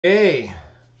Hey,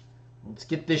 let's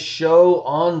get this show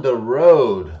on the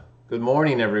road. Good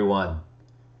morning, everyone.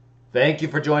 Thank you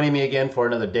for joining me again for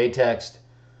another day text.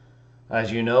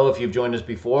 As you know, if you've joined us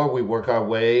before, we work our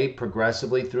way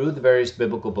progressively through the various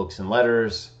biblical books and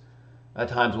letters. At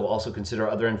times, we'll also consider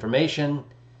other information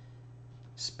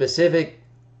specific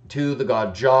to the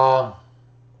God Jah,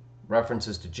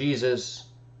 references to Jesus,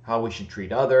 how we should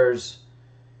treat others,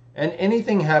 and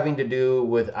anything having to do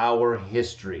with our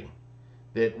history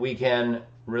that we can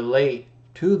relate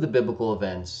to the biblical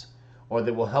events or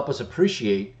that will help us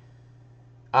appreciate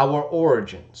our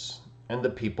origins and the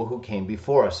people who came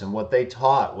before us and what they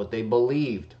taught, what they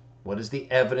believed, what is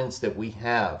the evidence that we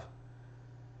have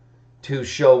to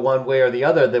show one way or the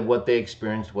other that what they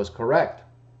experienced was correct.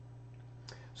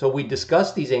 So we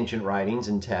discuss these ancient writings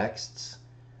and texts.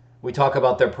 We talk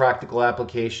about their practical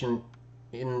application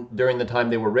during the time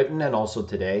they were written and also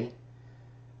today.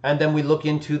 And then we look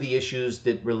into the issues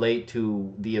that relate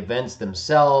to the events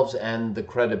themselves and the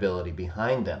credibility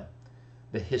behind them,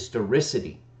 the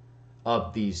historicity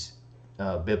of these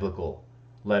biblical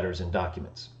letters and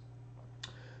documents.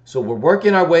 So we're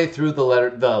working our way through the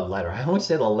letter. I always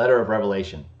say the letter of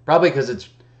Revelation, probably because it's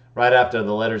right after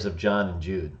the letters of John and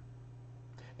Jude.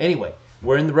 Anyway,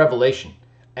 we're in the Revelation,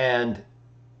 and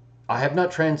I have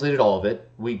not translated all of it.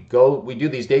 We do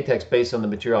these day texts based on the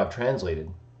material I've translated,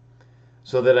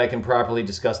 so that I can properly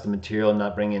discuss the material and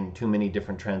not bring in too many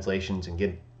different translations and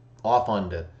get off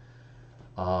onto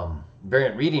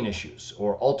variant reading issues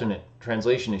or alternate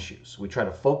translation issues. We try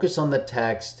to focus on the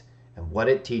text and what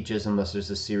it teaches unless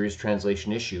there's a serious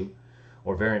translation issue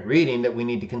or variant reading that we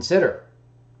need to consider.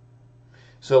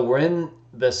 So we're in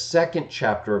the second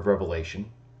chapter of Revelation.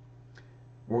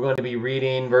 We're going to be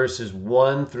reading verses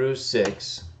 1 through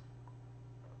 6.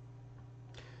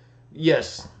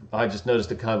 Yes, I just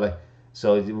noticed a comment.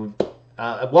 So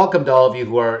welcome to all of you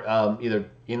who are either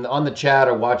on the chat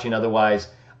or watching otherwise.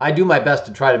 I do my best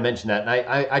to try to mention that. And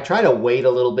I try to wait a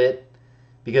little bit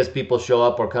because people show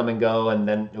up or come and go, and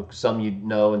then some you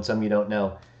know and some you don't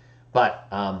know. But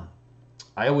I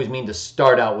always mean to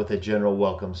start out with a general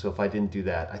welcome. So if I didn't do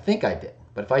that, I think I did.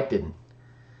 But if I didn't,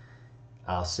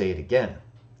 I'll say it again.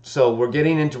 So we're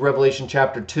getting into Revelation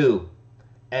chapter 2.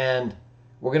 And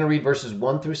we're going to read verses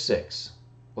 1 through 6.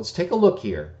 Let's take a look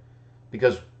here,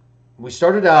 because we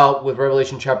started out with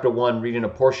Revelation chapter 1, reading a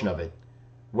portion of it,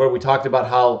 where we talked about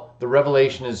how the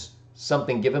revelation is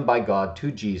something given by God to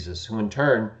Jesus, who in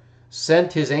turn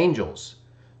sent his angels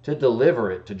to deliver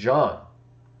it to John.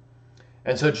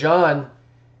 And so John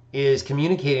is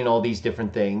communicating all these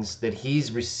different things that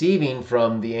he's receiving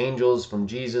from the angels, from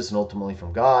Jesus, and ultimately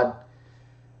from God.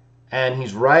 And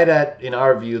he's right at, in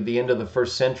our view, the end of the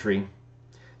first century.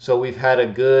 So we've had a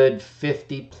good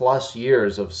 50 plus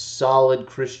years of solid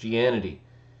Christianity.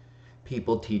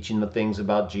 People teaching the things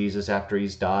about Jesus after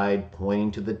he's died,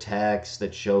 pointing to the texts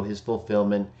that show his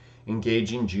fulfillment,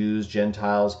 engaging Jews,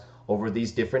 Gentiles over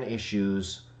these different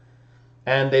issues.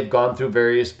 And they've gone through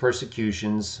various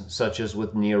persecutions, such as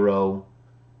with Nero.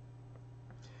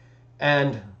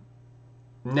 And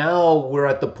now we're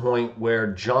at the point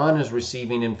where John is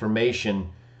receiving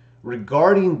information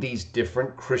regarding these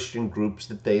different Christian groups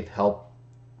that they've helped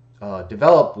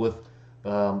develop with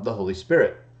the Holy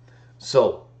Spirit.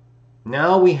 So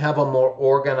now we have a more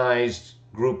organized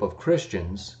group of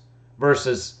Christians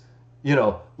versus,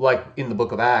 like in the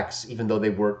book of Acts, even though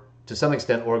they were to some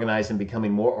extent organized and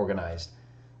becoming more organized,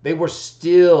 they were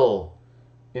still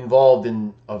involved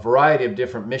in a variety of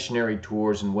different missionary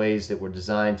tours and ways that were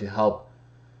designed to help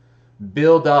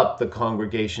build up the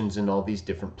congregations in all these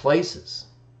different places.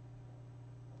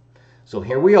 So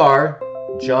here we are.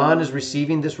 John is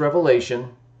receiving this revelation,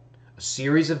 a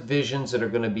series of visions that are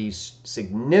going to be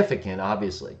significant,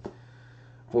 obviously,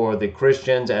 for the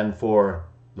Christians and for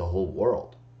the whole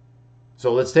world.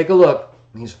 So let's take a look.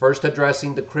 He's first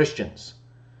addressing the Christians,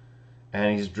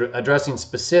 and he's addressing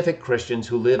specific Christians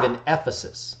who live in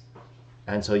Ephesus.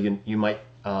 And so you might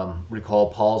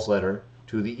recall Paul's letter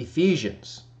to the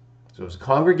Ephesians. So it was a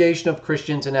congregation of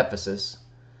Christians in Ephesus.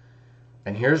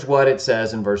 And here's what it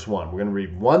says in verse 1. We're going to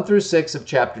read 1 through 6 of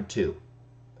chapter 2,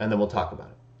 and then we'll talk about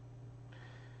it.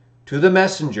 To the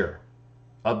messenger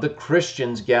of the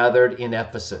Christians gathered in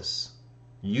Ephesus,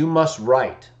 you must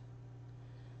write,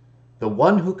 the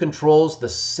one who controls the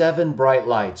 7 bright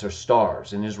lights or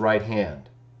stars in his right hand,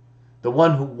 the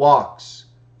one who walks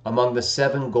among the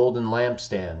 7 golden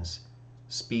lampstands,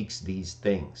 speaks these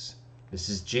things. This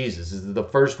is Jesus. This is the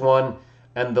first one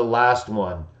and the last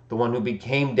one, the one who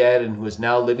became dead and who is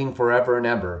now living forever and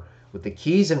ever, with the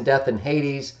keys of death and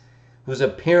Hades, whose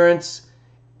appearance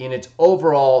in its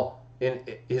overall in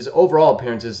his overall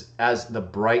appearance is as the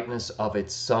brightness of the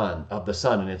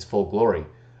sun in its full glory,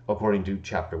 according to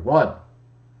chapter 1.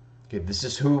 Okay, this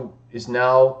is who is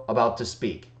now about to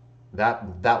speak. That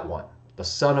one, the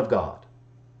Son of God.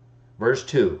 Verse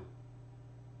 2.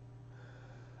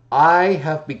 I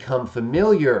have become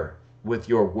familiar with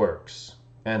your works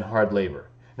and hard labor.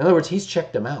 In other words, he's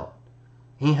checked them out.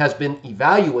 He has been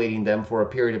evaluating them for a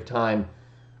period of time,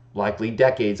 likely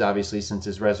decades, obviously, since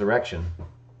his resurrection.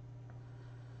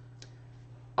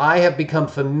 I have become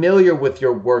familiar with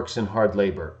your works and hard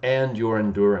labor and your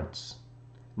endurance.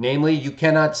 Namely, you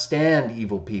cannot stand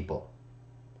evil people.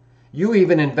 You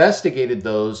even investigated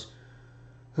those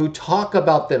who talk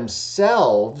about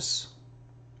themselves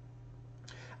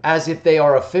as if they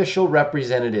are official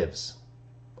representatives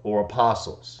or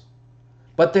apostles.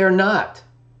 But they're not.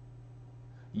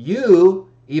 You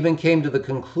even came to the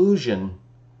conclusion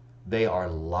they are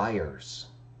liars.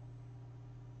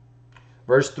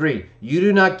 Verse 3, you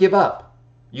do not give up.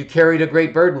 You carried a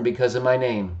great burden because of my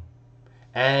name,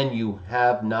 and you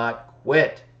have not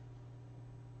quit.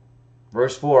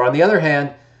 Verse 4, on the other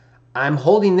hand, I'm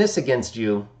holding this against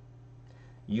you.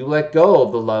 You let go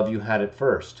of the love you had at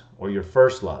first, or your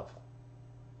first love.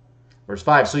 Verse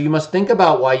 5, so you must think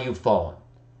about why you've fallen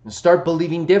and start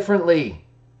believing differently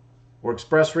or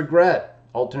express regret.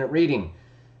 Alternate reading,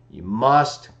 you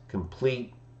must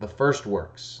complete the first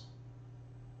works.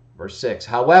 Verse 6,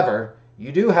 however,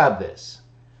 you do have this.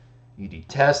 You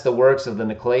detest the works of the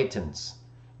Nicolaitans,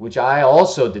 which I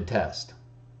also detest.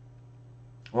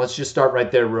 Let's just start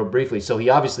right there real briefly. So he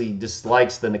obviously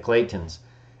dislikes the Nicolaitans.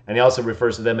 And he also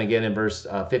refers to them again in verse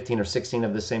 15 or 16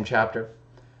 of the same chapter.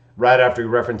 Right after he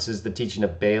references the teaching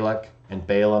of Balak and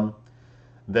Balaam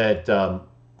that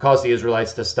caused the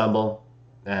Israelites to stumble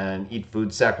and eat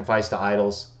food sacrificed to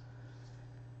idols.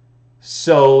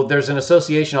 So there's an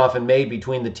association often made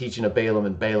between the teaching of Balaam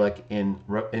and Balak in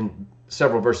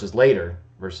several verses later,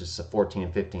 verses 14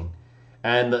 and 15,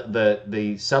 and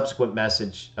the subsequent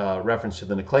message reference to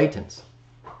the Nicolaitans.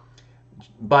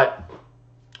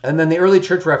 And then the early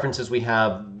church references we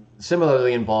have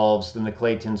similarly involves the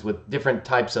Nicolaitans with different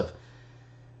types of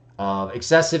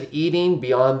excessive eating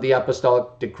beyond the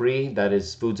apostolic decree, that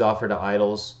is, foods offered to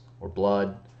idols or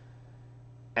blood,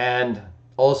 and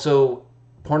also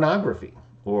pornography,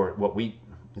 or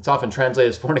it's often translated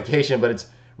as fornication, but it's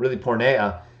really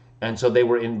porneia. And so they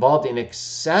were involved in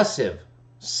excessive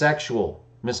sexual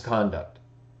misconduct.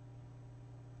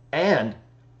 And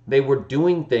they were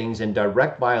doing things in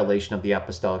direct violation of the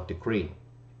apostolic decree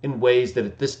in ways that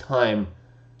at this time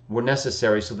were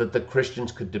necessary so that the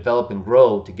Christians could develop and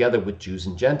grow together with Jews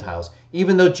and Gentiles,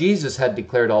 even though Jesus had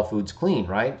declared all foods clean,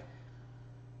 right?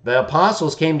 The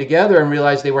apostles came together and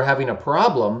realized they were having a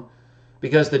problem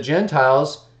because the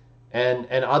Gentiles and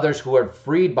others who were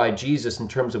freed by Jesus in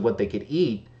terms of what they could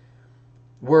eat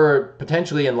were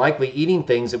potentially and likely eating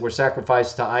things that were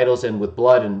sacrificed to idols and with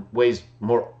blood in ways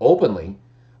more openly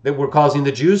that were causing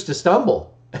the Jews to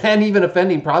stumble and even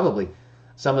offending probably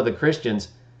some of the Christians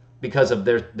because of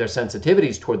their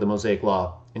sensitivities toward the Mosaic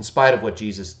law in spite of what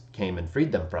Jesus came and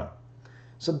freed them from.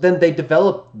 So then they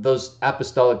developed those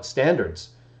apostolic standards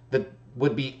that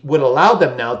would allow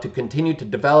them now to continue to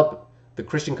develop the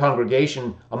Christian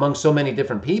congregation among so many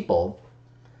different people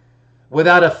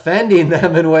without offending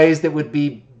them in ways that would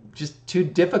be just too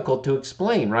difficult to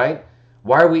explain, right?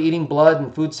 Why are we eating blood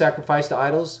and food sacrificed to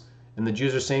idols? And the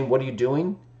Jews are saying, what are you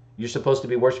doing? You're supposed to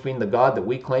be worshiping the God that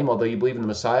we claim, although you believe in the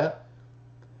Messiah.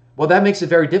 Well, that makes it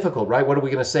very difficult, right? What are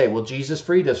we going to say? Well, Jesus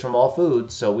freed us from all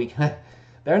food, so we can...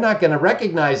 They're not going to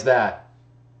recognize that.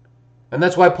 And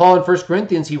that's why Paul in 1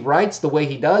 Corinthians, he writes the way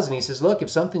he does, and he says, look, if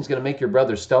something's going to make your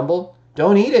brother stumble,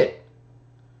 don't eat it.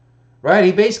 Right?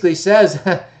 He basically says,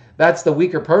 that's the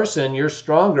weaker person, you're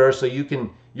stronger, so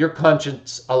your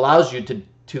conscience allows you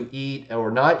to eat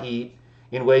or not eat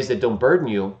in ways that don't burden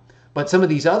you. But some of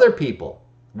these other people,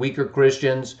 weaker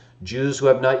Christians, Jews who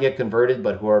have not yet converted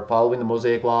but who are following the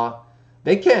Mosaic law,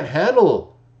 they can't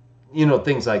handle,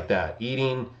 things like that,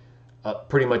 eating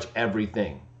pretty much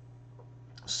everything.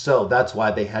 So that's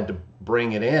why they had to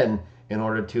bring it in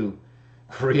order to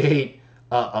create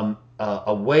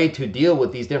a way to deal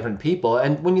with these different people.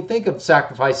 And when you think of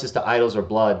sacrifices to idols or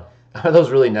blood, are those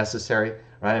really necessary?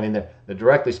 Right? I mean, they're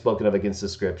directly spoken of against the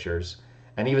scriptures.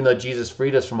 And even though Jesus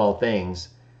freed us from all things,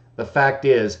 the fact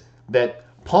is that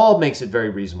Paul makes it very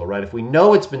reasonable, right? If we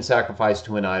know it's been sacrificed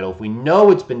to an idol, if we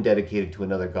know it's been dedicated to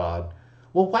another god,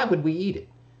 well, why would we eat it?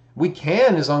 We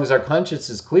can, as long as our conscience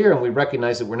is clear and we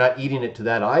recognize that we're not eating it to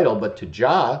that idol, but to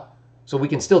Jah, so we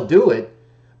can still do it.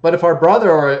 But if our brother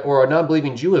or a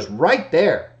non-believing Jew is right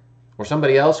there, or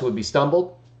somebody else who would be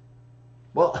stumbled,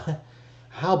 well,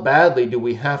 how badly do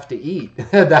we have to eat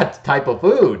that type of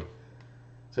food?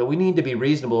 So we need to be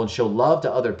reasonable and show love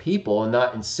to other people and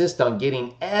not insist on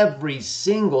getting every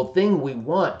single thing we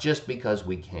want just because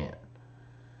we can.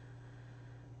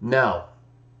 Now,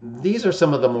 these are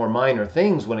some of the more minor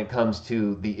things when it comes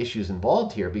to the issues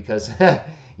involved here, because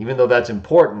even though that's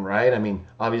important, right? I mean,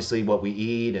 obviously what we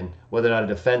eat and whether or not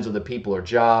it offends other people or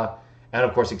Jah, and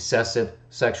of course excessive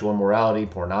sexual immorality,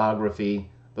 pornography,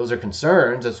 those are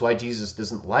concerns. That's why Jesus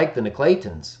doesn't like the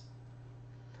Nicolaitans.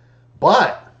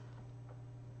 But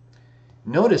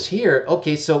notice here,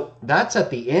 okay, so that's at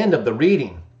the end of the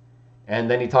reading.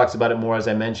 And then he talks about it more, as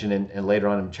I mentioned, and later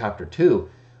on in chapter 2.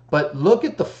 But look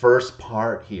at the first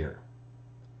part here.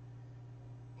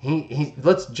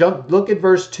 Look at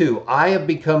verse 2. I have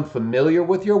become familiar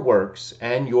with your works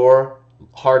and your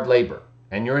hard labor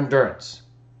and your endurance.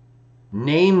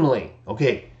 Namely,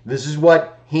 okay, this is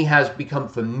what he has become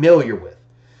familiar with.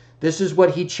 This is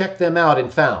what he checked them out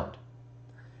and found.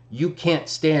 You can't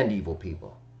stand evil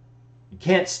people. You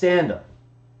can't stand them.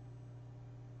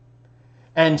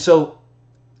 And so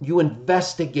you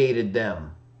investigated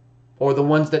them, or the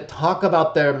ones that talk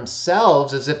about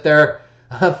themselves as if they're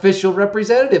official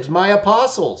representatives, my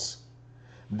apostles.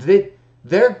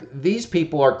 These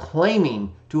people are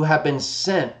claiming to have been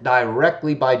sent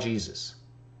directly by Jesus.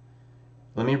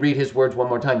 Let me read his words one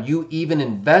more time. You even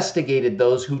investigated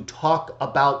those who talk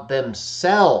about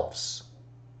themselves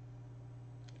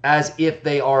as if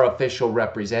they are official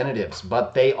representatives,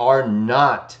 but they are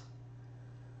not.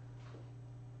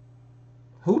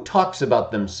 Who talks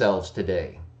about themselves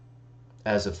today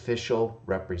as official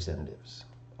representatives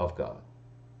of God?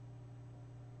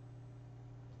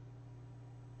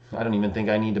 I don't even think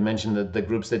I need to mention the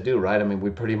groups that do, right? I mean, we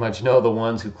pretty much know the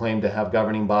ones who claim to have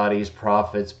governing bodies,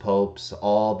 prophets, popes,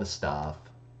 all the stuff.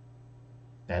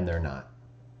 And they're not.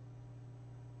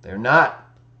 They're not.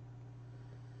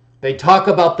 They talk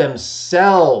about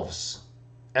themselves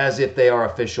as if they are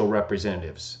official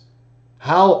representatives.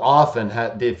 How often,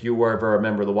 if you were ever a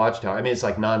member of the Watchtower, I mean, it's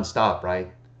like nonstop, right?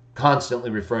 Constantly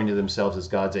referring to themselves as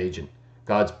God's agent,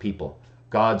 God's people,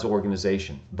 God's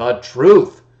organization, the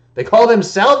truth. They call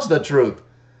themselves the truth,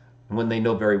 when they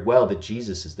know very well that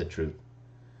Jesus is the truth.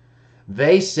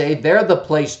 They say they're the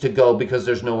place to go because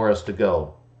there's nowhere else to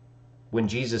go, when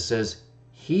Jesus says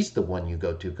he's the one you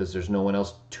go to because there's no one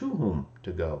else to whom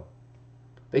to go.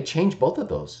 They change both of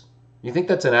those. You think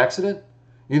that's an accident?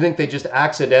 You think they just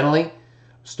accidentally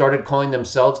started calling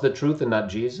themselves the truth and not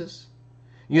Jesus?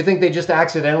 You think they just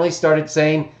accidentally started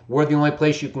saying we're the only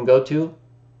place you can go to,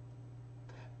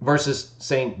 versus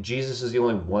saying Jesus is the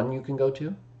only one you can go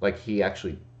to, like he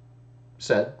actually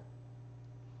said?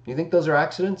 You think those are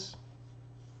accidents?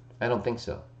 I don't think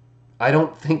so. I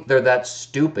don't think they're that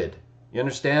stupid. You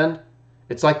understand?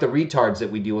 It's like the retards that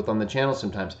we deal with on the channel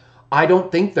sometimes. I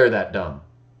don't think they're that dumb.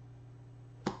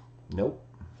 Nope.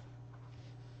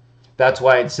 That's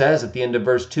why it says at the end of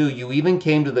verse 2, you even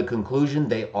came to the conclusion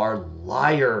they are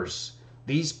liars.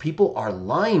 These people are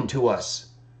lying to us.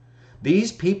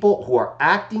 These people who are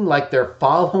acting like they're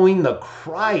following the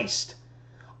Christ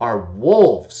are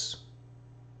wolves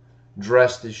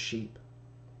dressed as sheep.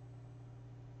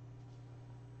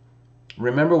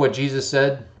 Remember what Jesus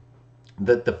said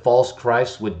that the false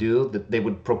Christ would do, that they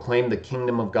would proclaim the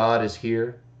kingdom of God is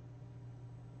here?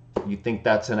 You think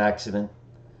that's an accident?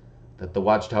 That the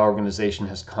Watchtower organization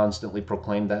has constantly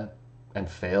proclaimed that and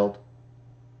failed?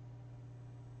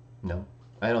 No.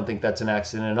 I don't think that's an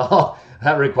accident at all.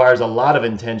 That requires a lot of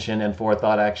intention and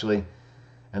forethought, actually.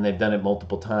 And they've done it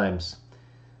multiple times.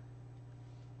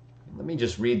 Let me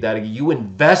just read that again. You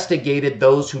investigated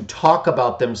those who talk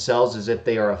about themselves as if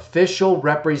they are official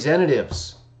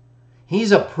representatives.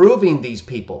 He's approving these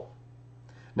people.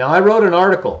 Now, I wrote an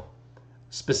article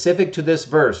specific to this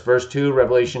verse, verse 2,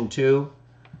 Revelation 2,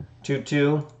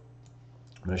 2:2.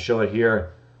 I'm going to show it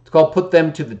here. It's called Put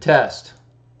Them to the Test.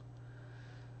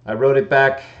 I wrote it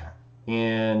back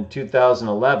in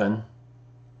 2011.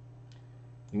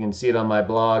 You can see it on my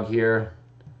blog here,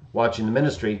 Watching the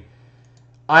Ministry.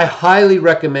 I highly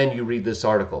recommend you read this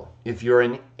article if you're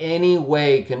in any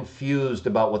way confused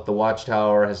about what the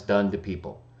Watchtower has done to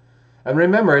people. And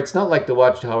remember, it's not like the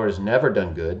Watchtower has never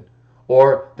done good,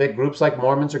 or that groups like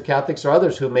Mormons or Catholics or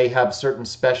others who may have certain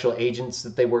special agents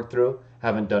that they work through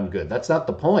haven't done good. That's not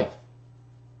the point.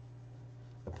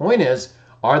 The point is,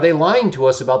 are they lying to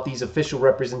us about these official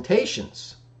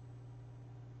representations?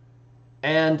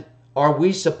 And are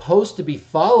we supposed to be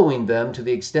following them to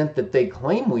the extent that they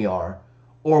claim we are,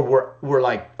 or we're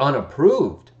like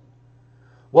unapproved?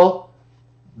 Well,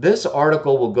 this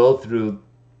article will go through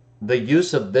the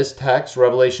use of this text,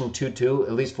 Revelation 2:2,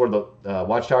 at least for the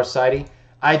Watchtower Society,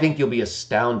 I think you'll be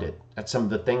astounded at some of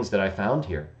the things that I found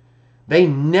here. They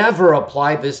never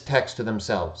apply this text to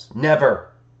themselves.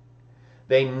 Never.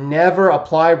 They never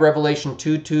apply Revelation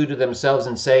 2:2 to themselves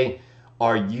and say,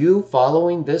 are you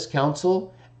following this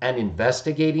council and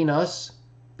investigating us?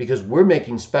 Because we're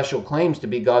making special claims to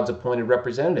be God's appointed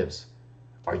representatives.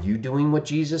 Are you doing what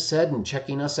Jesus said and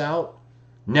checking us out?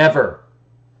 Never.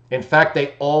 In fact,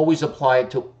 they always apply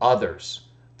it to others,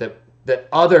 that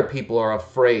other people are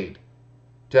afraid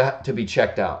to be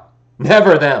checked out.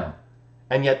 Never them.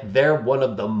 And yet they're one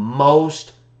of the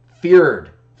most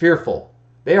fearful.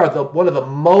 They are one of the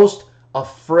most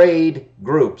afraid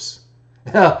groups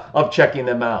of checking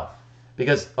them out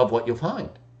because of what you'll find,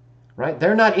 right?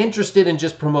 They're not interested in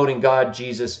just promoting God,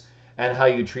 Jesus, and how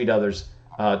you treat others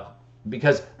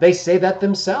because they say that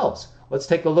themselves. Let's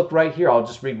take a look right here. I'll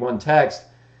just read one text.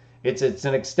 It's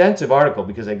an extensive article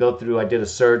because I did a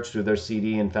search through their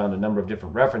CD and found a number of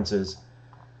different references.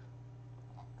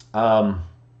 But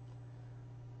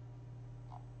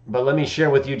let me share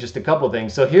with you just a couple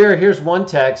things. So here's one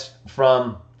text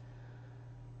from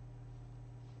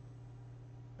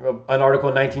an article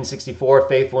in 1964,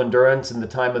 Faithful Endurance in the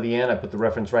Time of the End. I put the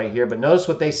reference right here. But notice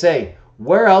what they say.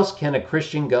 Where else can a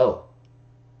Christian go?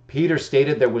 Peter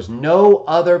stated there was no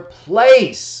other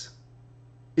place.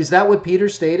 Is that what Peter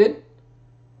stated?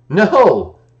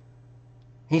 No.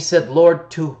 He said,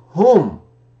 Lord, to whom?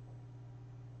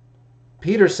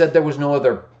 Peter said there was no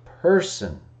other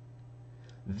person.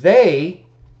 They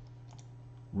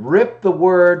ripped the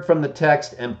word from the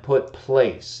text and put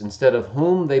place. Instead of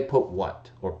whom, they put what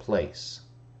or place.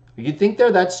 You think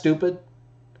they're that stupid?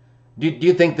 Do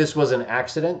you think this was an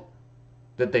accident?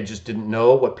 That they just didn't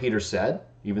know what Peter said,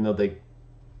 even though they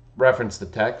referenced the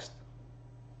text?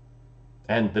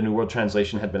 And the New World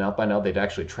Translation had been out by now. They'd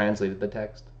actually translated the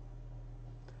text.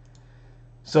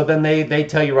 So then they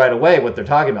tell you right away what they're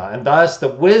talking about. And thus, the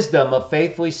wisdom of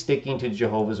faithfully sticking to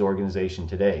Jehovah's organization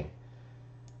today.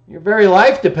 Your very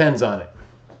life depends on it.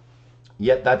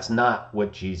 Yet that's not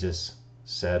what Jesus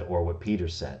said or what Peter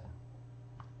said.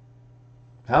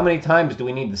 How many times do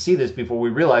we need to see this before we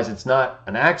realize it's not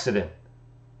an accident?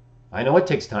 I know it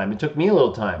takes time. It took me a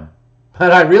little time.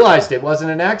 But I realized it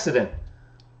wasn't an accident.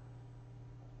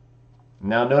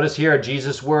 Now notice here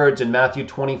Jesus' words in Matthew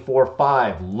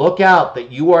 24:5. Look out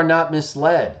that you are not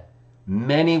misled.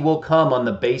 Many will come on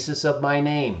the basis of my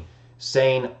name,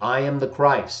 saying, I am the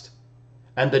Christ.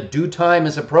 And the due time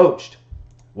is approached.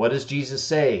 What does Jesus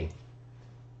say?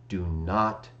 Do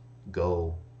not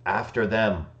go after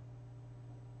them.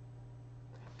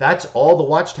 That's all the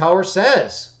Watchtower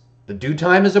says. The due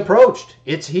time is approached.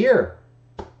 It's here.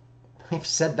 I've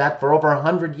said that for over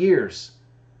 100 years.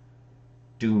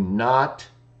 Do not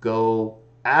go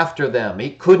after them.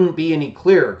 It couldn't be any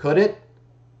clearer, could it?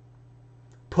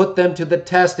 Put them to the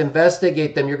test.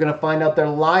 Investigate them. You're going to find out they're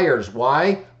liars.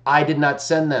 Why? I did not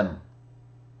send them.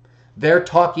 They're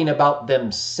talking about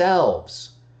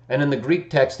themselves. And in the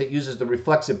Greek text, it uses the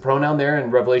reflexive pronoun there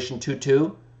in Revelation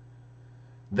 2:2,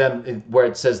 where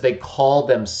it says they call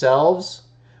themselves.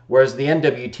 Whereas the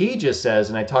NWT just says,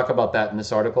 and I talk about that in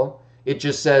this article, it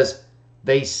just says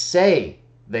they say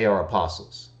they are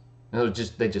apostles. They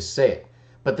just say it.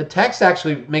 But the text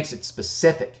actually makes it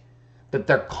specific that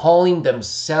they're calling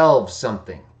themselves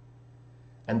something.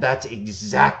 And that's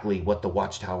exactly what the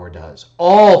Watchtower does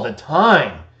all the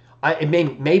time.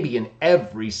 Maybe in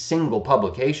every single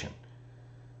publication.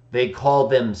 They call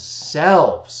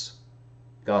themselves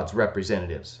God's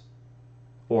representatives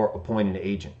or appointed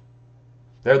agent.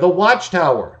 They're the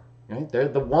Watchtower. Right? They're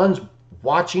the ones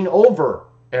watching over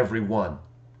everyone.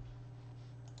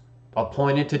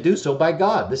 Appointed to do so by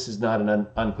God. This is not an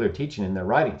unclear teaching in their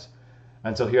writings.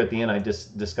 And so here at the end, I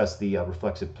just discussed the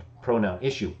reflexive pronoun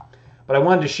issue. But I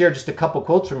wanted to share just a couple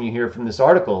quotes from you here from this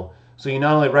article, so you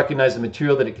not only recognize the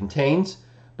material that it contains,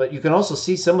 but you can also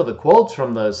see some of the quotes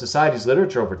from the Society's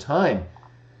literature over time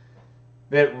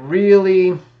that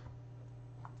really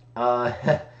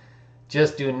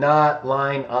just do not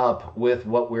line up with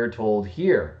what we're told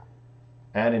here.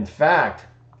 And in fact,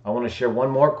 I want to share one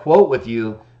more quote with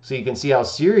you so you can see how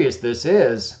serious this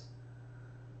is.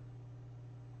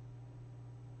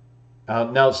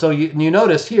 Now, so you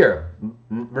notice here,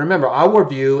 remember, our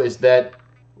view is that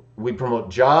we promote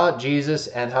Jah, Jesus,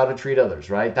 and how to treat others,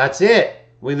 right? That's it.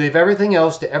 We leave everything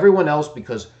else to everyone else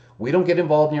because we don't get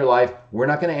involved in your life. We're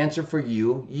not going to answer for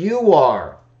you. You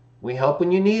are. We help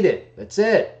when you need it. That's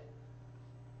it.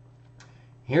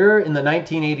 Here in the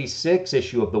 1986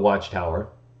 issue of the Watchtower,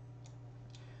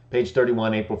 page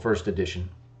 31, April 1st edition,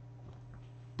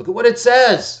 look at what it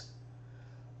says.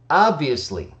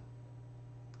 Obviously,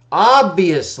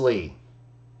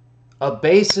 A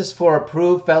basis for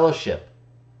approved fellowship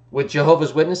with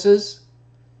Jehovah's Witnesses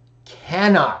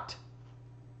cannot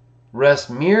rest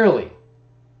merely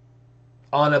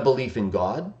on a belief in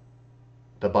God,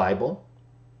 the Bible,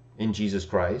 in Jesus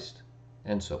Christ,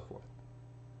 and so forth.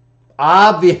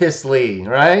 Obviously,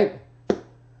 right?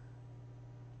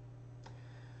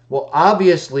 Well,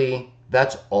 obviously,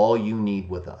 that's all you need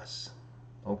with us.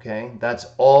 Okay? That's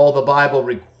all the Bible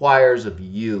requires of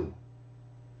you.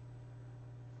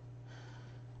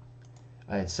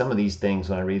 Some of these things,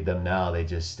 when I read them now,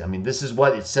 this is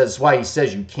what it says. That's why he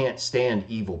says you can't stand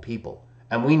evil people.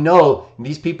 And we know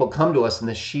these people come to us in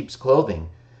this sheep's clothing.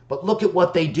 But look at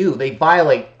what they do. They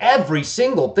violate every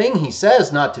single thing he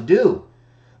says not to do.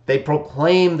 They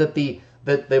proclaim that the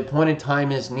appointed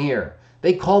time is near.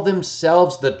 They call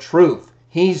themselves the truth.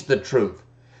 He's the truth.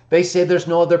 They say there's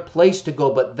no other place to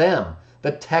go but them.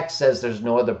 The text says there's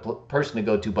no other person to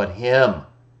go to but him.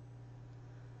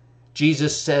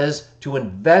 Jesus says to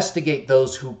investigate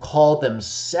those who call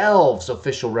themselves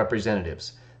official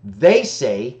representatives. They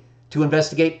say to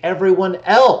investigate everyone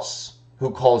else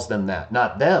who calls them that,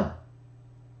 not them.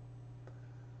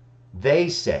 They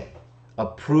say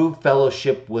approved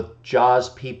fellowship with Jah's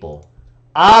people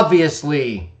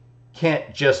obviously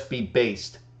can't just be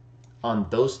based on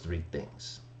those three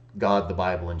things: God, the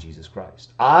Bible, and Jesus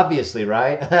Christ. Obviously,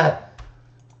 right?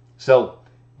 So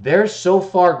they're so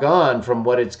far gone from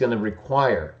what it's going to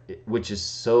require, which is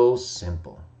so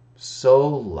simple, so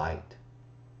light.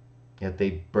 Yet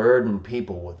they burden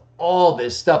people with all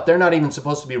this stuff. They're not even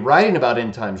supposed to be writing about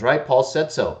end times, right? Paul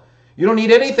said so. You don't need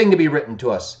anything to be written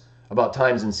to us about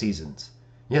times and seasons.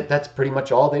 Yet that's pretty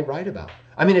much all they write about.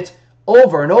 I mean, it's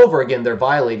over and over again they're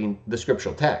violating the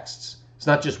scriptural texts. It's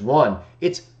not just one.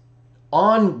 It's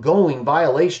ongoing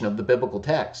violation of the biblical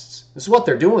texts. This is what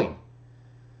they're doing.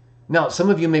 Now, some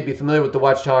of you may be familiar with the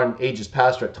Watchtower in ages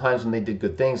past, or at times when they did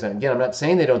good things. And again, I'm not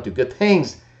saying they don't do good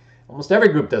things. Almost every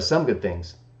group does some good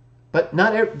things. But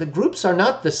not the groups are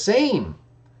not the same.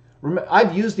 Remember,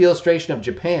 I've used the illustration of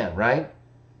Japan, right?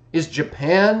 Is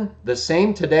Japan the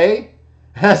same today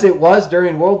as it was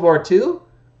during World War II?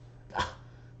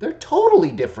 They're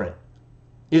totally different.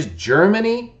 Is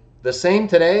Germany the same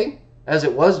today as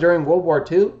it was during World War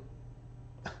II?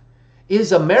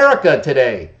 Is America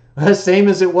today the same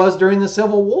as it was during the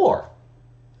Civil War?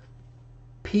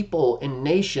 People and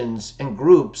nations and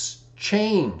groups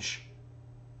change.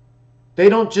 They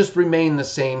don't just remain the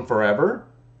same forever.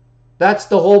 That's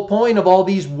the whole point of all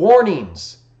these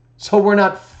warnings. So we're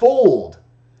not fooled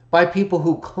by people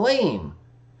who claim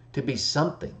to be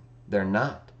something they're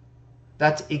not.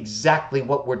 That's exactly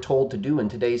what we're told to do in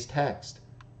today's text.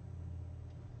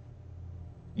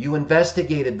 You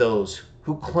investigated those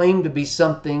who claim to be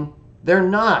something they're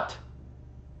not,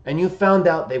 and you found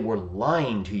out they were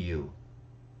lying to you.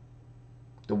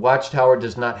 The Watchtower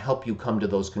does not help you come to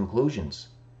those conclusions.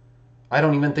 I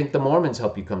don't even think the Mormons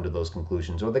help you come to those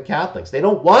conclusions, or the Catholics. They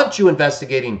don't want you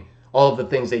investigating all of the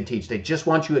things they teach. They just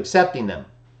want you accepting them.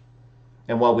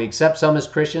 And while we accept some as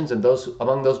Christians, and those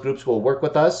among those groups who will work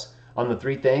with us on the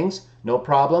three things, no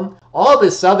problem, all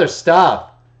this other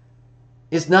stuff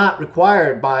is not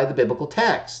required by the biblical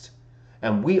text.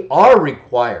 And we are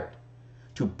required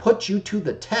to put you to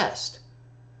the test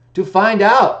to find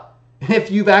out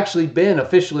if you've actually been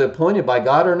officially appointed by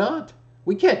God or not.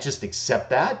 We can't just accept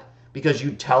that because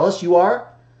you tell us you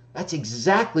are. That's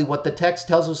exactly what the text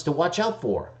tells us to watch out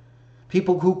for.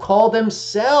 People who call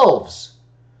themselves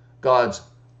God's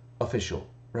official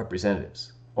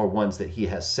representatives, or ones that he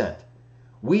has sent.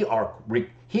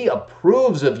 He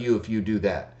approves of you if you do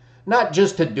that. Not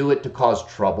just to do it to cause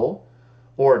trouble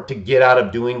or to get out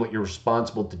of doing what you're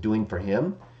responsible to doing for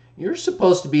him. You're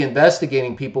supposed to be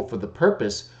investigating people for the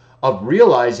purpose of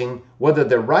realizing whether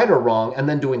they're right or wrong, and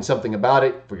then doing something about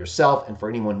it for yourself and for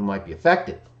anyone who might be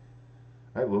affected.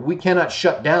 Right? Well, we cannot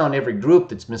shut down every group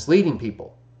that's misleading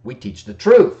people. We teach the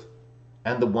truth,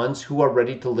 and the ones who are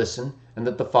ready to listen and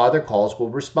that the Father calls will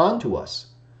respond to us.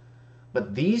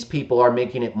 But these people are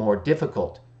making it more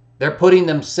difficult. They're putting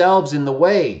themselves in the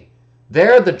way.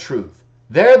 They're the truth.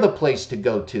 They're the place to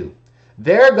go to.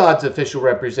 They're God's official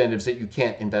representatives that you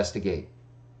can't investigate.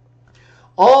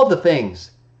 All the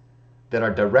things that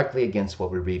are directly against what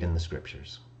we read in the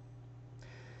scriptures.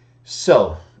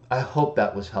 So, I hope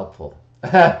that was helpful.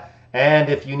 And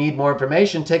if you need more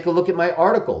information, take a look at my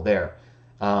article there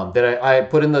that I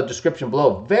put in the description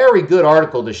below. Very good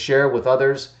article to share with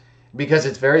others because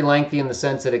it's very lengthy in the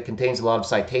sense that it contains a lot of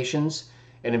citations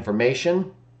and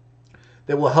information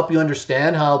that will help you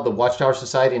understand how the Watchtower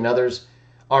Society and others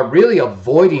are really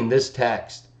avoiding this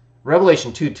text.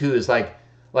 Revelation 2:2 is like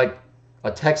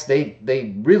a text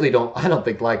they really don't, I don't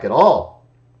think, like at all,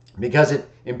 because it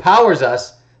empowers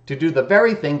us to do the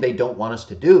very thing they don't want us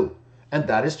to do, and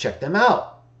that is check them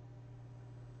out.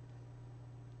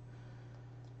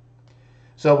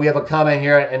 So we have a comment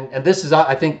here, and this is,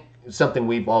 I think, something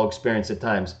we've all experienced at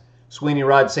times. Sweeney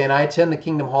Rod saying, I attend the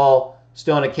Kingdom Hall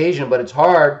still on occasion, but it's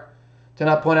hard to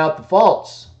not point out the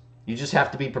faults. You just have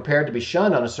to be prepared to be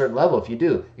shunned on a certain level if you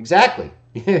do. Exactly.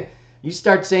 You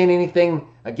start saying anything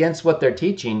against what they're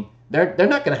teaching, they're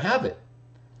not going to have it.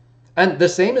 And the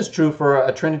same is true for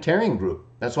a Trinitarian group.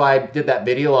 That's why I did that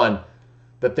video on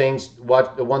the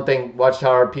one thing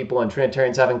Watchtower people and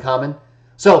Trinitarians have in common.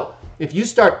 So if you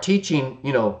start teaching,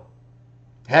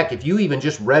 heck, if you even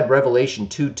just read Revelation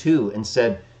 2:2 and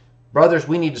said, brothers,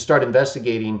 we need to start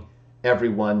investigating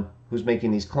everyone who's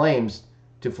making these claims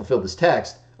to fulfill this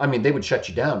text, I mean, they would shut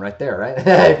you down right there, right?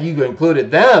 If you included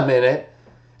them in it,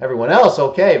 everyone else,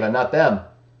 okay, but not them.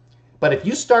 But if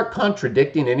you start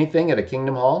contradicting anything at a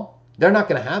Kingdom Hall, they're not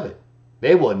going to have it.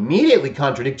 They will immediately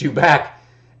contradict you back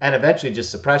and eventually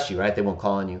just suppress you, right? They won't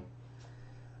call on you.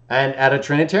 And at a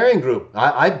Trinitarian group,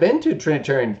 I've been to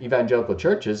Trinitarian evangelical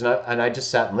churches, and I just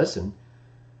sat and listened.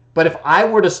 But if I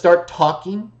were to start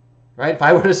talking, right, if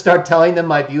I were to start telling them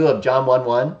my view of John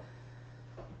 1:1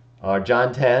 or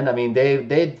John 10, I mean,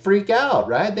 they'd freak out,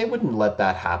 right? They wouldn't let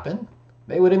that happen.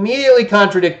 They would immediately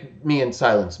contradict me and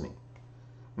silence me.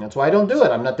 And that's why I don't do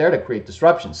it. I'm not there to create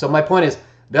disruption. So my point is,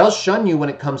 they'll shun you when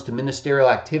it comes to ministerial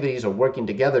activities or working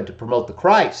together to promote the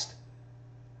Christ.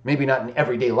 Maybe not in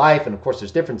everyday life, and of course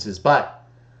there's differences, but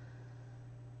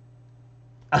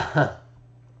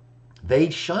they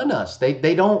shun us.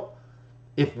 They don't,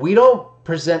 if we don't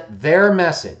present their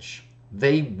message,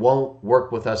 they won't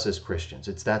work with us as Christians.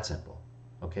 It's that simple,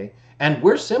 okay? And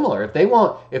we're similar.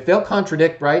 If they'll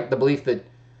contradict, right, the belief that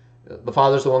the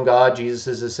Father's the one God, Jesus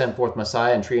is the sent forth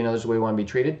Messiah, and treating others the way we want to be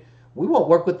treated, we won't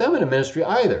work with them in a ministry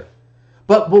either.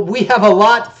 But we have a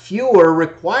lot fewer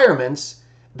requirements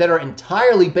that are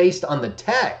entirely based on the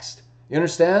text. You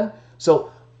understand?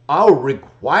 So our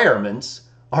requirements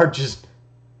are just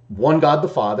one God the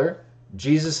Father,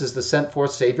 Jesus is the sent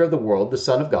forth Savior of the world, the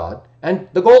Son of God, and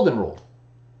the Golden Rule.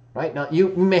 Right? Now,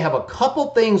 you may have a couple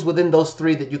things within those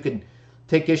three that you could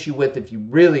take issue with if you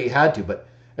really had to, but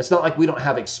it's not like we don't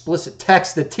have explicit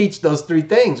texts that teach those three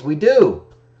things. We do.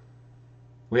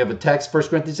 We have a text, 1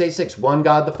 Corinthians 8:6, one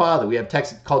God the Father. We have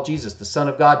text called Jesus, the Son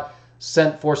of God,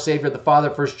 sent forth Savior of the Father,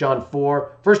 1 John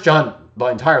 4. 1 John, the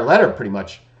entire letter pretty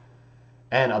much,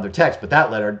 and other texts, but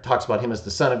that letter talks about him as the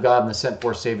Son of God and the sent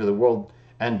forth Savior of the world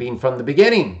and being from the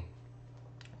beginning.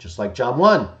 Just like John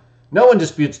 1. No one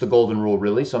disputes the Golden Rule,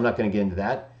 really, so I'm not going to get into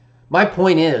that. My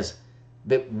point is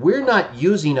that we're not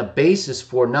using a basis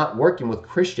for not working with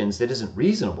Christians that isn't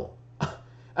reasonable.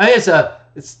 I mean,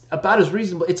 it's about as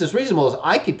reasonable. It's as reasonable as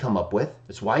I could come up with.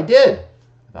 That's why I did.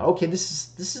 I thought, okay,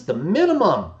 this is the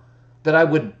minimum that I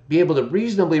would be able to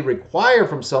reasonably require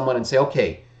from someone and say,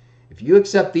 okay, if you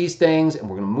accept these things and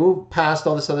we're going to move past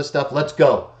all this other stuff, let's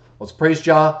go. Let's praise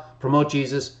Jah, promote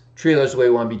Jesus, treat others the way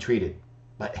we want to be treated.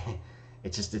 But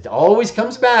it always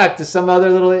comes back to some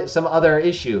other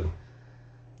issue.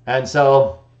 And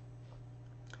so,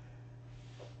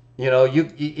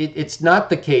 it's not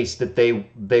the case that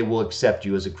they will accept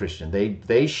you as a Christian.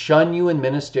 They shun you in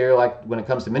ministerial, when it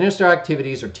comes to ministerial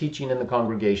activities or teaching in the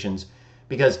congregations,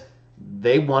 because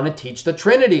they want to teach the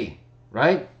Trinity,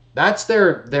 right? That's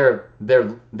their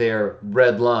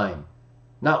red line.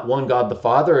 Not one God the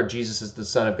Father or Jesus is the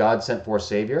Son of God, sent forth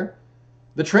Savior.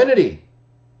 The Trinity.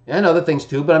 And other things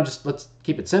too, but let's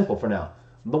keep it simple for now.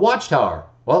 The Watchtower.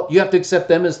 Well, you have to accept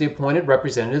them as the appointed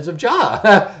representatives of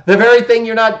Jah. The very thing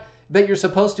that you're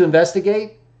supposed to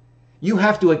investigate, you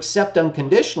have to accept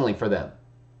unconditionally for them.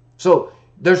 So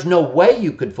there's no way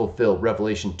you could fulfill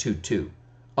Revelation 2:2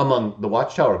 among the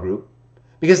Watchtower group,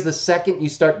 because the second you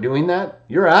start doing that,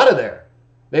 you're out of there.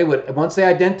 They would, once they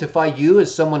identify you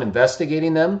as someone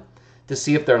investigating them to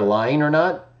see if they're lying or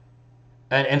not,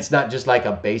 and it's not just like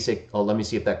a basic, oh, let me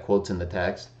see if that quote's in the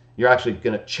text. You're actually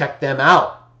going to check them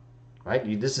out,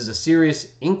 right? This is a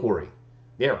serious inquiry.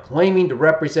 They are claiming to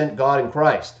represent God in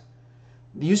Christ.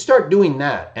 You start doing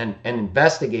that and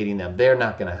investigating them, they're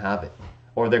not going to have it.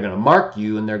 Or they're going to mark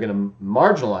you and they're going to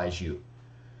marginalize you.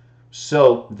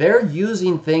 So they're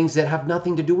using things that have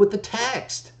nothing to do with the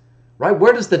text, right?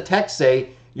 Where does the text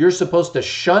say you're supposed to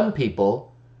shun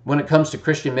people when it comes to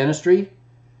Christian ministry?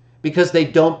 Because they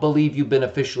don't believe you've been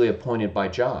officially appointed by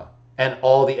Jah. And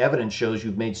all the evidence shows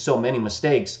you've made so many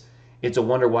mistakes, it's a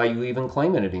wonder why you even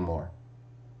claim it anymore.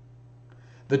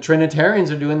 The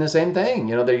Trinitarians are doing the same thing.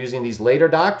 They're using these later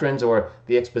doctrines or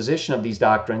the exposition of these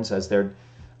doctrines as their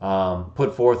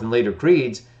put forth in later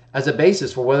creeds as a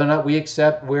basis for whether or not we're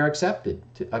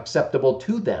acceptable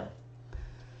to them.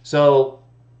 So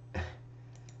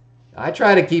I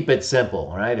try to keep it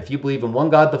simple, right? If you believe in one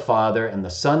God the Father and the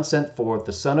Son sent forth,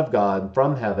 the Son of God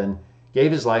from heaven,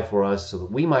 gave his life for us so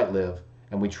that we might live,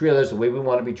 and we treat others the way we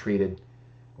want to be treated.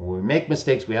 When we make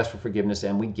mistakes, we ask for forgiveness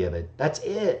and we give it. That's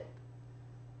it.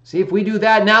 See, if we do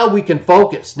that, now we can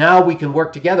focus. Now we can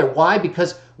work together. Why?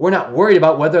 Because we're not worried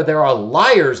about whether there are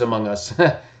liars among us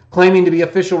claiming to be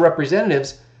official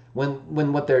representatives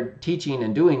when what they're teaching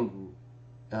and doing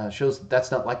shows that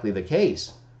that's not likely the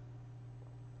case.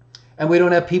 And we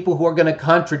don't have people who are going to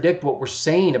contradict what we're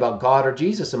saying about God or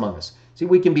Jesus among us. See,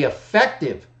 we can be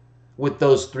effective with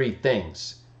those three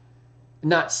things,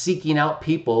 not seeking out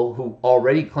people who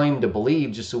already claim to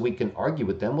believe just so we can argue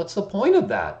with them. What's the point of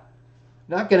that?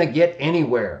 Not going to get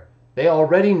anywhere. They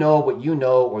already know what you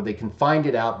know, or they can find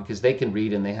it out because they can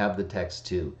read and they have the text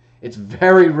too. It's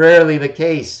very rarely the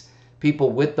case. People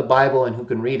with the Bible and who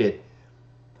can read it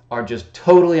are just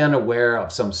totally unaware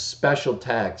of some special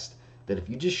text that if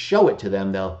you just show it to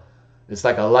them, it's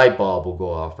like a light bulb will go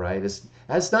off, right?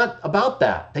 It's not about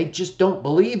that. They just don't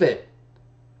believe it.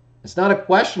 It's not a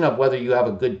question of whether you have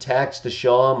a good text to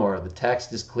show them or the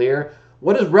text is clear.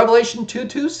 What does Revelation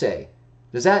 2:2 say?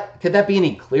 Could that be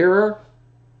any clearer?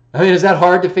 I mean, is that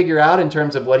hard to figure out in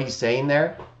terms of what he's saying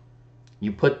there?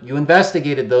 You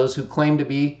investigated those who claim to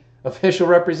be official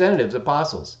representatives,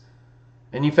 apostles,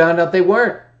 and you found out they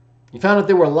weren't. You found out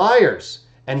they were liars,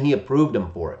 and he approved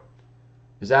them for it.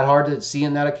 Is that hard to see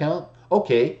in that account?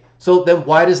 Okay, so then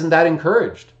why isn't that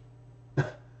encouraged?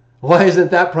 Why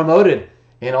isn't that promoted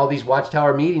in all these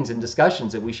Watchtower meetings and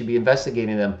discussions that we should be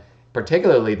investigating them,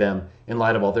 particularly them, in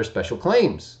light of all their special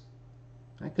claims?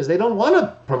 Because they don't want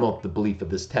to promote the belief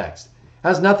of this text. It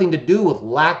has nothing to do with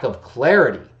lack of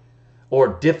clarity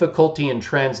or difficulty in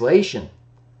translation.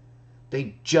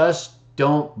 They just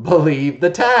don't believe the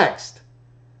text.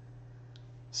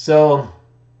 So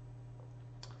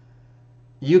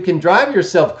you can drive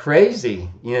yourself crazy,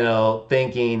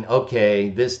 thinking, okay,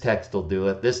 this text will do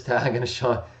it. This text I'm going to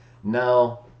show it.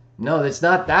 No, it's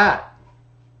not that.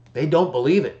 They don't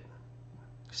believe it.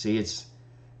 See,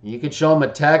 you could show them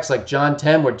a text like John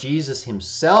 10 where Jesus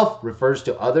himself refers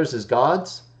to others as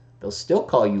gods. They'll still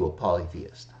call you a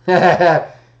polytheist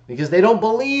because they don't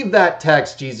believe that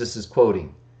text Jesus is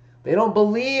quoting. They don't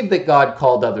believe that God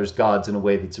called others gods in a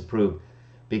way that's approved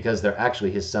because they're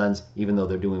actually his sons, even though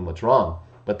they're doing what's wrong.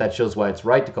 But that shows why it's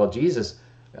right to call Jesus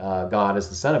God as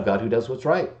the Son of God who does what's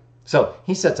right. So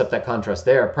he sets up that contrast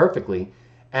there perfectly.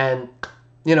 And,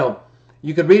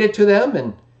 you could read it to them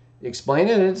and explain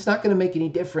it, and it's not going to make any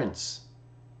difference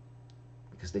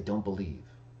because they don't believe.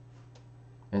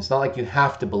 And it's not like you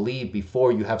have to believe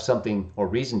before you have something or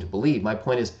reason to believe. My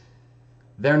point is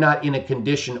they're not in a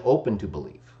condition open to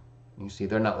believe. You see,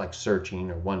 they're not like searching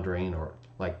or wondering or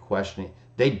like questioning.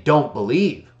 They don't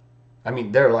believe. I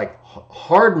mean, they're like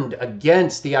hardened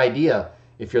against the idea,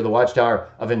 if you're the Watchtower,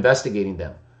 of investigating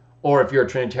them, or if you're a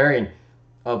Trinitarian,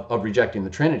 of rejecting the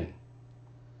Trinity.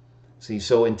 See,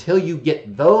 so until you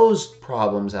get those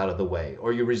problems out of the way,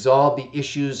 or you resolve the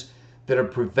issues that are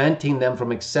preventing them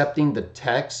from accepting the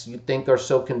texts you think are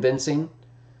so convincing,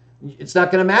 it's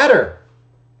not going to matter.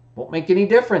 Won't make any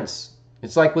difference.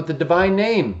 It's like with the divine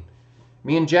name.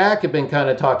 Me and Jack have been kind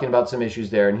of talking about some issues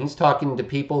there, and he's talking to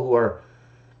people who are,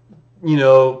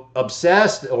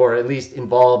 obsessed or at least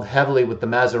involved heavily with the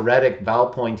Masoretic vowel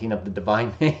pointing of the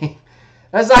divine name.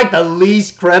 That's like the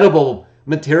least credible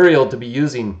material to be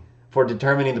using for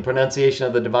determining the pronunciation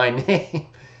of the divine name.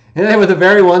 And they were the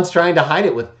very ones trying to hide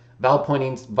it with vowel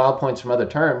points from other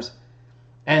terms.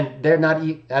 And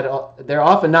they're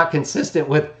often not consistent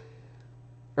with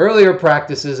earlier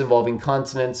practices involving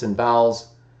consonants and vowels,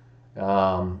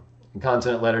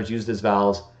 consonant letters used as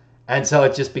vowels. And so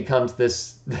it just becomes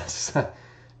this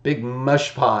big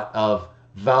mush pot of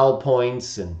vowel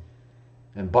points and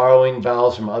borrowing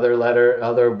vowels from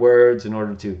other words in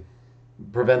order to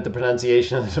prevent the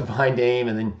pronunciation of the divine name.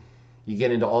 And then you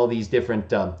get into all these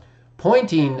different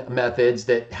pointing methods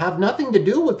that have nothing to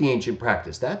do with the ancient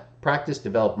practice. That practice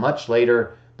developed much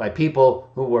later by people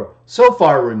who were so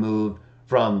far removed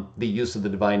from the use of the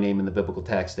divine name in the biblical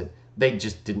text that they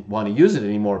just didn't want to use it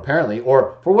anymore, apparently,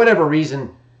 or for whatever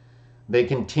reason, they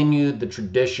continued the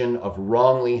tradition of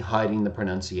wrongly hiding the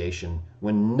pronunciation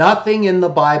when nothing in the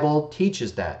Bible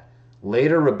teaches that.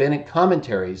 Later rabbinic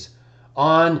commentaries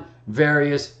on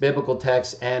various biblical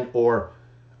texts and or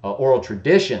oral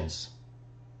traditions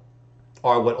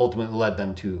are what ultimately led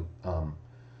them to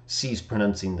cease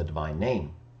pronouncing the divine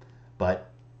name. But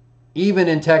Even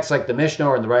in texts like the Mishnah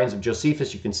or in the writings of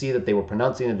Josephus, you can see that they were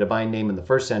pronouncing the divine name in the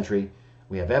 1st century.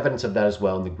 We have evidence of that as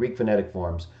well in the Greek phonetic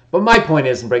forms. But my point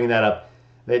is, in bringing that up,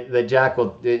 that Jack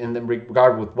will, in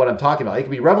regard with what I'm talking about, it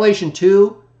could be Revelation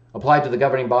 2 applied to the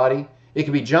governing body. It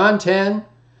could be John 10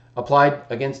 applied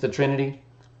against the Trinity.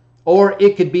 Or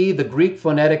it could be the Greek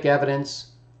phonetic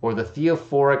evidence or the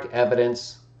theophoric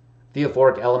evidence,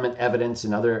 theophoric element evidence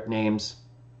in other names,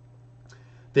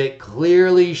 that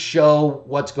clearly show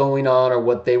what's going on or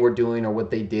what they were doing or what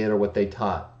they did or what they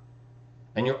taught.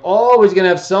 And you're always going to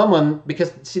have someone,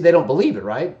 because, see, they don't believe it,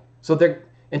 right? So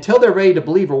until they're ready to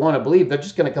believe or want to believe, they're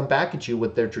just going to come back at you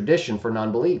with their tradition for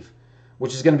non-belief,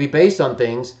 which is going to be based on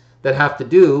things that have to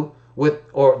do with,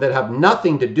 or that have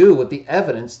nothing to do with the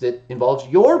evidence that involves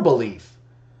your belief,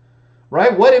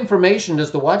 right? What information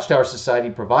does the Watchtower Society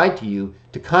provide to you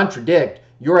to contradict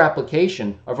your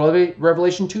application of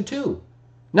Revelation 2:2?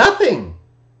 Nothing.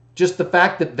 Just the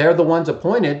fact that they're the ones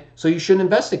appointed, so you shouldn't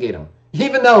investigate them,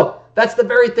 even though that's the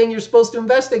very thing you're supposed to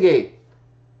investigate.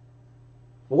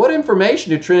 What information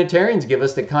do Trinitarians give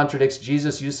us that contradicts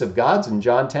Jesus' use of gods in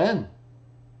John 10?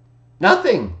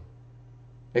 Nothing.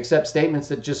 Except statements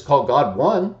that just call God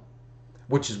one,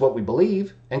 which is what we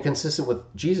believe, and consistent with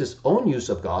Jesus' own use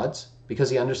of gods, because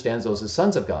he understands those as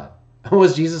sons of God.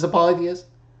 Was Jesus a polytheist?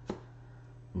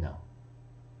 No.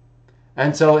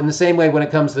 And so in the same way, when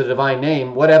it comes to the divine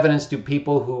name, what evidence do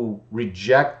people who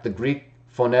reject the Greek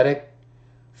phonetic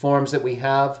forms that we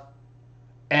have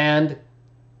and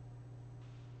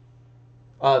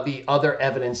the other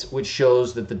evidence which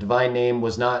shows that the divine name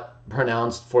was not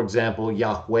pronounced, for example,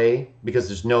 Yahweh, because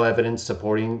there's no evidence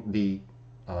supporting the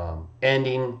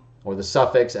ending or the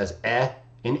suffix as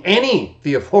in any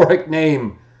theophoric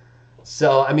name.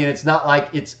 So, I mean, it's not like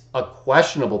it's a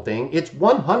questionable thing. It's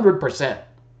 100%.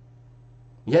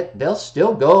 Yet they'll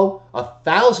still go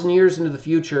 1,000 years into the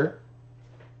future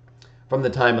from the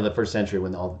time of the 1st century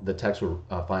when all the texts were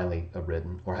finally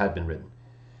written or had been written,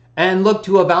 and look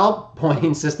to a vowel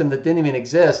pointing system that didn't even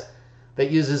exist, that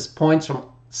uses points from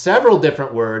several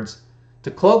different words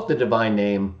to cloak the divine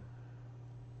name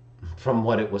from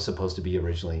what it was supposed to be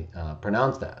originally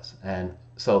pronounced as. And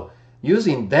so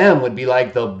using them would be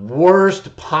like the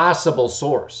worst possible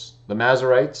source. The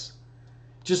Masoretes,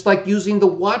 just like using the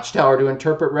Watchtower to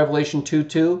interpret Revelation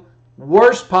 2:2,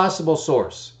 worst possible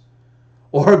source.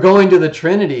 Or going to the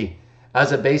Trinity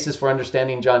as a basis for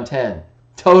understanding John 10.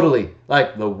 Totally,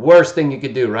 like the worst thing you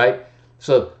could do, right?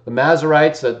 So the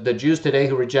Masoretes, the Jews today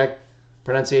who reject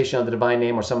pronunciation of the divine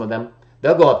name, or some of them,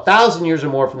 they'll go 1,000 years or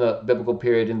more from the biblical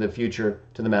period in the future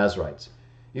to the Masoretes.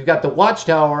 You've got the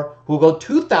Watchtower who will go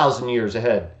 2,000 years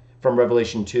ahead from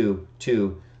Revelation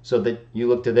 2:2, so that you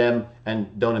look to them and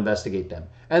don't investigate them.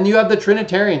 And you have the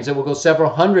Trinitarians that will go several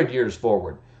hundred years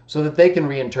forward so that they can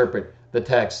reinterpret the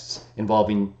texts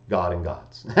involving God and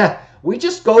gods. We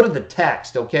just go to the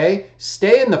text, okay?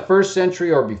 Stay in the 1st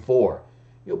century or before.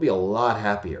 You'll be a lot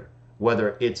happier,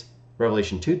 whether it's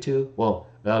Revelation 2:2, well,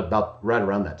 about right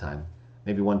around that time,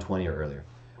 maybe 120 or earlier.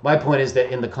 My point is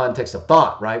that in the context of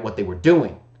thought, right, what they were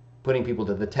doing, putting people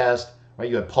to the test, right?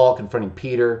 You had Paul confronting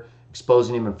Peter,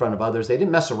 exposing him in front of others. They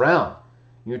didn't mess around.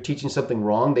 You were teaching something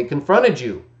wrong, they confronted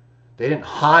you. They didn't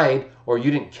hide, or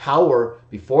you didn't cower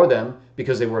before them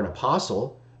because they were an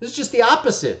apostle. It's just the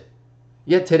opposite.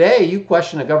 Yet today, you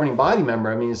question a governing body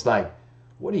member. I mean, it's like,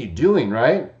 what are you doing,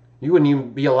 right? You wouldn't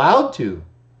even be allowed to.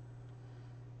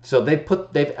 So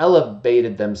they've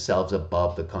elevated themselves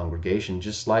above the congregation,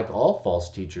 just like all false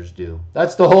teachers do.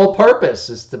 That's the whole purpose,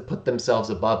 is to put themselves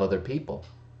above other people.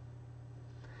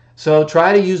 So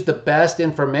try to use the best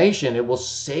information. It will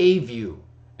save you.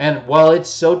 And while it's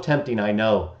so tempting, I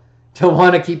know, to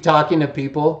want to keep talking to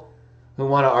people who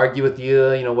want to argue with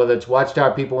you, whether it's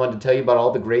Watchtower people want to tell you about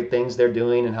all the great things they're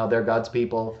doing and how they're God's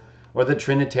people, or the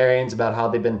Trinitarians about how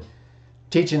they've been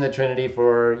teaching the Trinity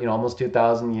for, almost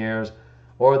 2,000 years,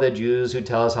 or the Jews who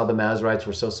tell us how the Masoretes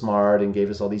were so smart and gave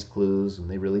us all these clues and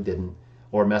they really didn't,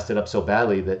 or messed it up so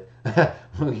badly that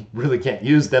we really can't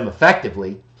use them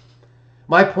effectively.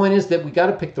 My point is that we got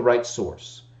to pick the right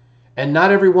source, and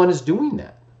not everyone is doing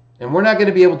that, and we're not going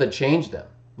to be able to change them.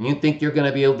 You think you're going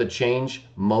to be able to change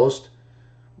most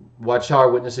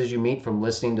Watchtower witnesses you meet from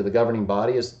listening to the governing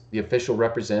body as the official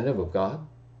representative of God?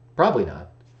 Probably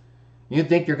not. You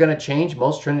think you're going to change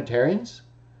most Trinitarians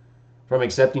from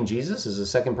accepting Jesus as the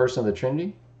second person of the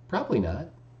Trinity? Probably not.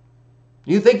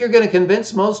 You think you're going to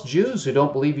convince most Jews who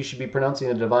don't believe you should be pronouncing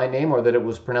the divine name, or that it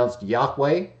was pronounced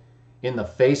Yahweh in the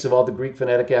face of all the Greek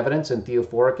phonetic evidence and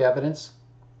theophoric evidence?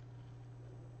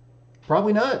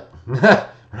 Probably not. Right?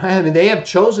 I mean, they have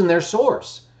chosen their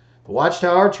source. The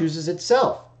Watchtower chooses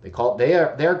itself. They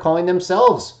are calling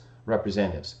themselves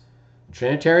representatives. The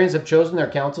Trinitarians have chosen their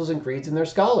councils and creeds and their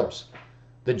scholars.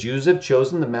 The Jews have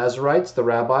chosen the Masoretes, the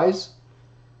rabbis,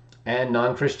 and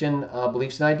non-Christian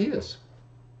beliefs and ideas.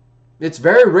 It's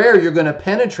very rare you're going to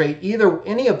penetrate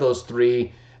any of those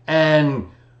three and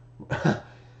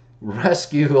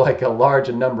rescue like a large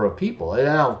number of people. And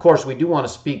now, of course, we do want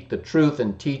to speak the truth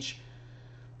and teach,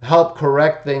 help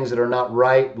correct things that are not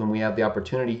right when we have the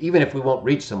opportunity, even if we won't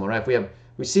reach someone, right? If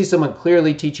we see someone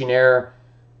clearly teaching error,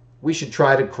 we should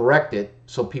try to correct it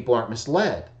so people aren't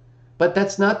misled. But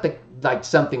that's not like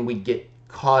something we get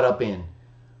caught up in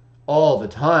all the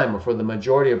time or for the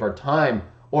majority of our time.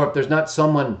 Or if there's not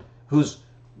someone who's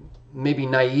maybe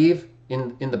naive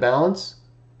in the balance,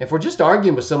 if we're just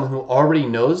arguing with someone who already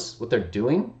knows what they're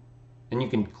doing, and you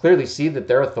can clearly see that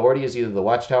their authority is either the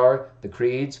Watchtower, the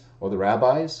creeds, or the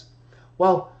rabbis,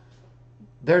 well,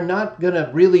 they're not going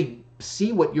to really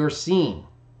see what you're seeing.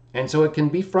 And so it can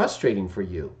be frustrating for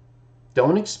you.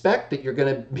 Don't expect that you're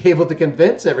going to be able to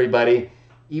convince everybody,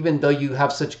 even though you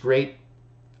have such great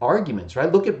arguments,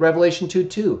 right? Look at Revelation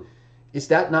 2:2. Is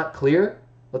that not clear?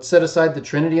 Let's set aside the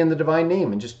Trinity and the divine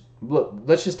name and just look.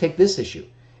 Let's just take this issue.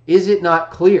 Is it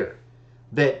not clear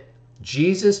that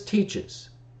Jesus teaches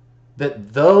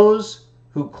that those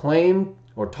who claim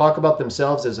or talk about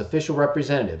themselves as official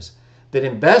representatives, that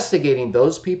investigating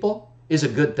those people is a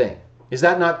good thing? Is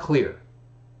that not clear?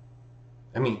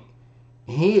 I mean,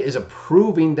 he is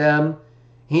approving them.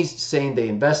 He's saying they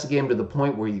investigated them to the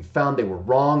point where he found they were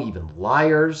wrong, even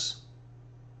liars.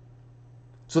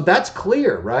 So that's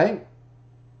clear, right?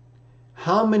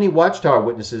 How many Watchtower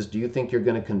witnesses do you think you're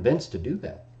going to convince to do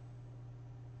that?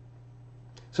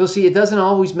 So see, it doesn't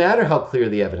always matter how clear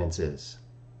the evidence is.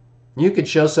 You could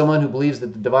show someone who believes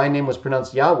that the divine name was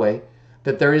pronounced Yahweh,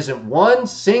 that there isn't one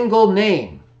single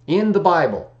name in the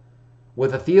Bible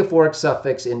with a theophoric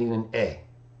suffix ending in A.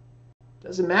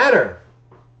 Doesn't matter,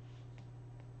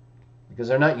 because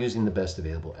they're not using the best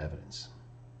available evidence.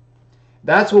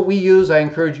 That's what we use. I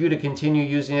encourage you to continue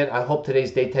using it. I hope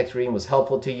today's date text reading was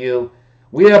helpful to you.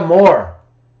 We have more,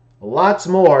 lots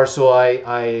more, so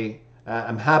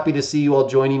I'm happy to see you all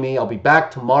joining me. I'll be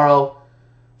back tomorrow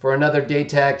for another day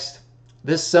text.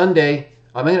 This Sunday,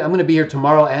 I'm going to be here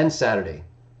tomorrow and Saturday.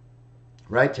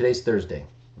 Right? Today's Thursday.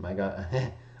 My God,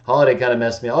 holiday kind of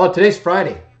messed me up. Oh, today's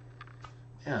Friday.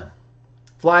 Yeah.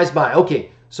 Flies by.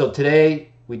 Okay, so today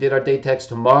we did our day text.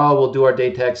 Tomorrow we'll do our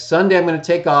day text. Sunday I'm going to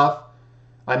take off.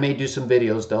 I may do some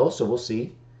videos though, so we'll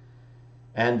see.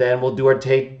 And then we'll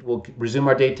resume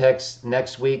our day text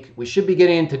next week. We should be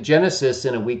getting into Genesis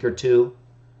in a week or two.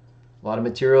 A lot of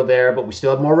material there, but we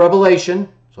still have more Revelation,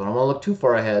 so I don't want to look too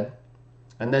far ahead.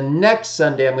 And then next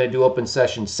Sunday I'm going to do open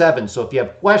session 7. So if you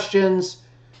have questions,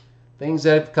 things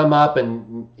that have come up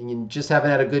and you just haven't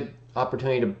had a good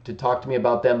opportunity to talk to me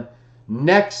about them,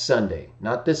 next Sunday,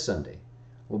 not this Sunday,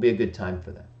 will be a good time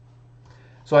for that.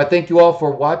 So I thank you all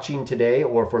for watching today,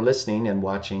 or for listening and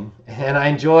watching. And I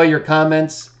enjoy your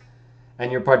comments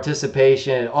and your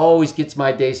participation. It always gets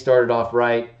my day started off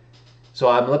right. So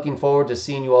I'm looking forward to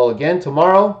seeing you all again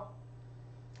tomorrow.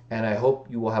 And I hope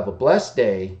you will have a blessed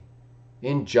day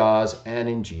in Jaws and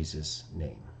in Jesus'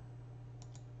 name.